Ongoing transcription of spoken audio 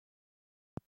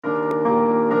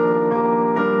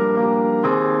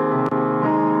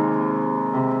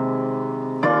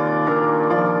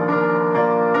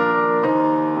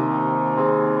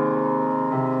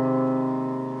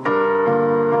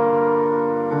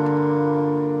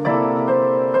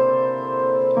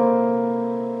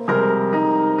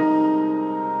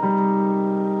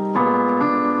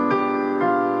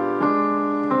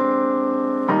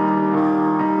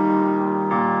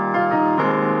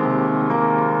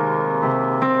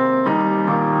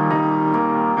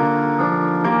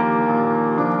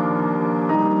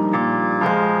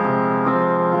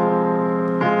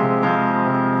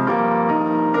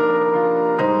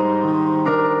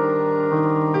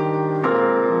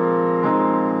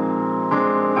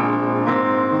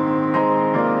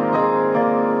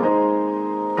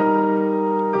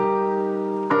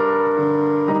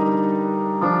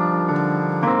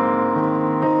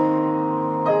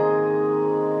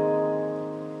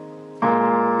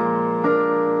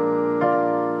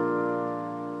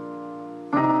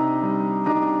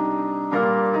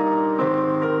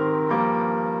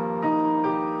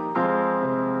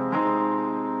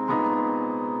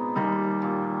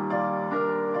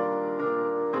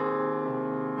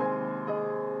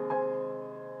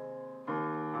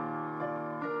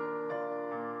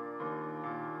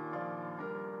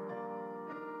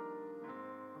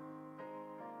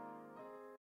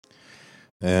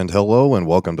And hello and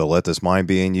welcome to Let This Mind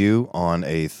Be in You on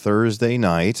a Thursday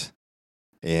night.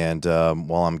 And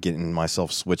while I'm getting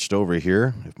myself switched over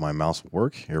here, if my mouse will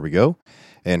work, here we go.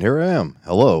 And here I am.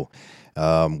 Hello.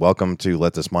 Welcome to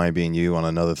Let This Mind Be in You on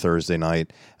another Thursday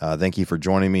night. Thank you for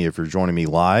joining me. If you're joining me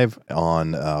live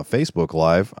on Facebook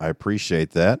Live, I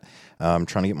appreciate that. I'm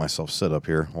trying to get myself set up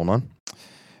here. Hold on.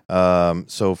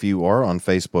 So if you are on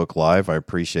Facebook Live, I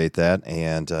appreciate that.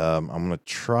 And I'm going to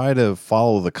try to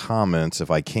follow the comments if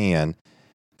I can.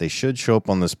 They should show up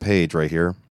on this page right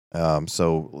here.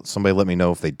 So somebody let me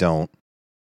know if they don't.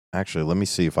 Actually, let me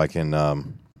see if I can. Let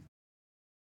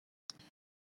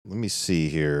me see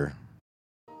here.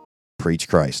 Preach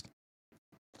Christ.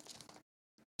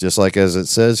 Just like as it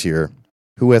says here,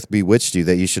 who hath bewitched you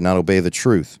that you should not obey the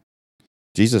truth?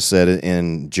 Jesus said it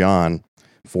in John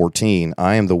 14,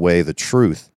 I am the way, the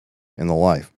truth, and the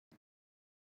life.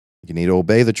 You need to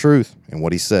obey the truth and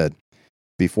what he said,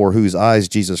 before whose eyes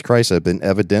Jesus Christ had been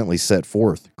evidently set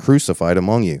forth, crucified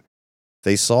among you.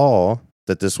 They saw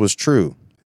that this was true.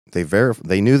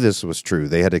 They knew this was true.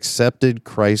 They had accepted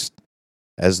Christ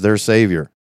as their Savior.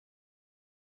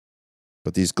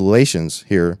 But these Galatians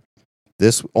here,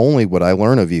 this only would I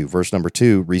learn of you. Verse number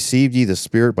 2, received ye the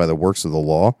Spirit by the works of the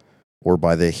law, or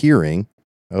by the hearing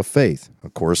of faith?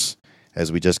 Of course,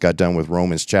 as we just got done with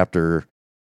Romans chapter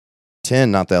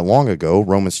 10 not that long ago,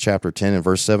 Romans chapter 10 and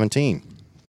verse 17.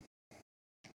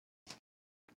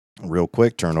 Real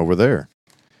quick, turn over there.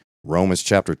 Romans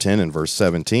chapter 10 and verse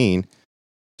 17.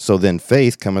 So then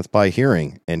faith cometh by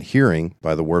hearing, and hearing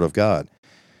by the word of God.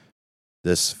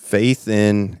 This faith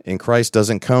in Christ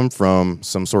doesn't come from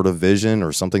some sort of vision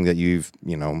or something that you've,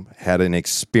 had an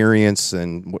experience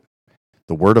and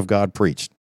the word of God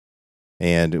preached.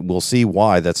 And we'll see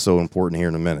why that's so important here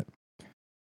in a minute.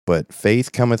 But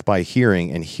faith cometh by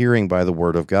hearing, and hearing by the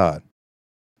word of God.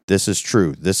 This is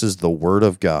true. This is the word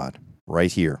of God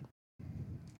right here.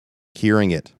 Hearing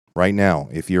it right now.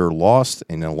 If you're lost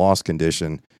in a lost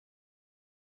condition,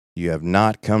 you have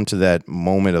not come to that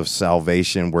moment of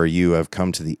salvation where you have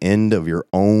come to the end of your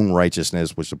own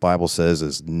righteousness, which the Bible says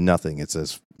is nothing. It's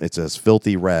as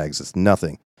filthy rags. It's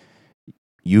nothing.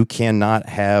 You cannot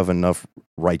have enough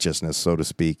righteousness, so to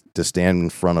speak, to stand in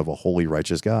front of a holy,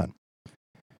 righteous God.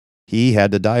 He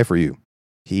had to die for you.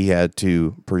 He had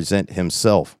to present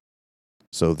himself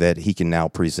so that he can now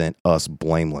present us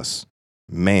blameless.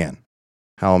 Man,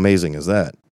 how amazing is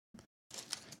that?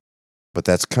 But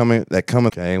that's coming.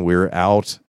 Okay, we're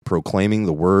out proclaiming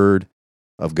the word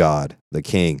of God, the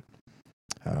King.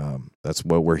 That's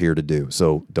what we're here to do.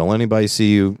 So don't let anybody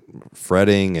see you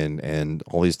fretting and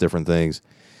all these different things.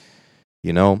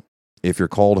 If you're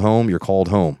called home, you're called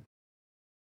home.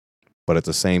 But at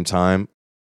the same time,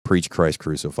 preach Christ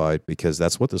crucified, because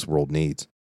that's what this world needs.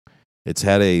 It's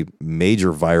had a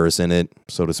major virus in it,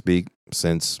 so to speak,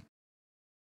 since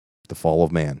the fall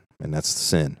of man, and that's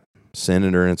sin. Sin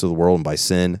entered into the world, and by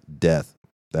sin, death.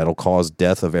 That'll cause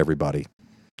death of everybody.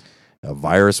 A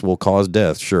virus will cause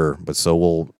death, sure, but so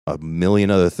will a million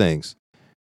other things.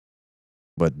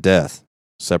 But death,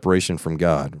 separation from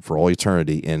God for all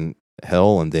eternity in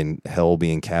hell, and then hell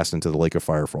being cast into the lake of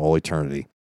fire for all eternity,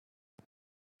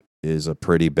 is a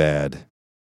pretty bad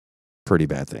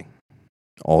thing.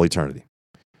 All eternity.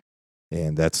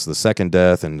 And that's the second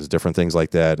death, and there's different things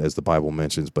like that, as the Bible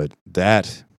mentions, but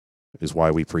that is why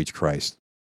we preach Christ.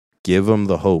 Give them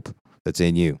the hope that's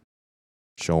in you.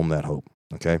 Show them that hope,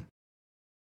 okay?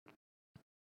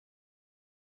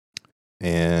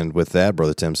 And with that,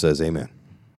 Brother Tim says amen.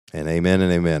 And amen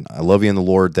and amen. I love you in the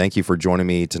Lord. Thank you for joining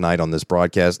me tonight on this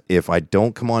broadcast. If I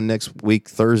don't come on next week,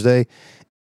 Thursday,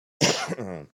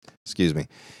 excuse me.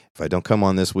 If I don't come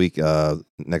on next week,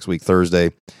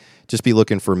 Thursday, just be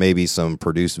looking for maybe some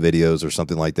produced videos or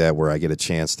something like that where I get a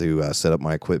chance to set up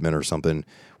my equipment or something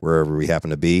wherever we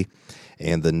happen to be.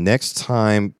 And the next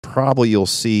time probably you'll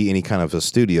see any kind of a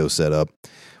studio setup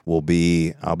I'll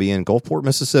be in Gulfport,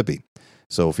 Mississippi.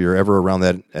 So if you're ever around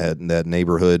that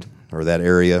neighborhood or that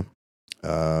area,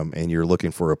 and you're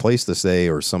looking for a place to stay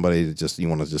or somebody you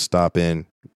want to just stop in,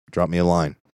 drop me a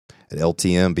line at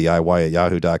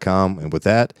ltmbiy@yahoo.com. And with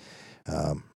that,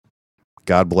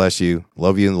 God bless you.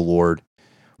 Love you in the Lord.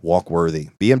 Walk worthy.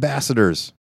 Be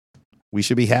ambassadors. We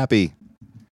should be happy.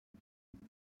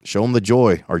 Show them the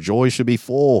joy. Our joy should be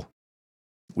full.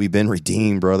 We've been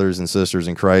redeemed, brothers and sisters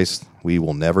in Christ. We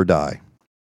will never die.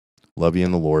 Love you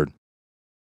in the Lord.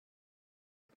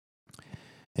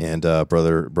 And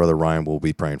brother Ryan will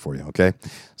be praying for you, okay?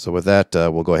 So with that,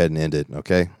 we'll go ahead and end it,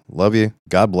 okay? Love you.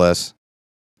 God bless.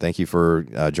 Thank you for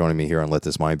joining me here on Let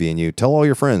This Mind Be in You. Tell all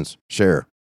your friends. Share.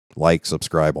 Like,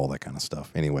 subscribe, all that kind of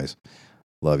stuff. Anyways,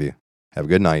 love you. Have a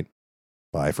good night.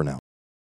 Bye for now.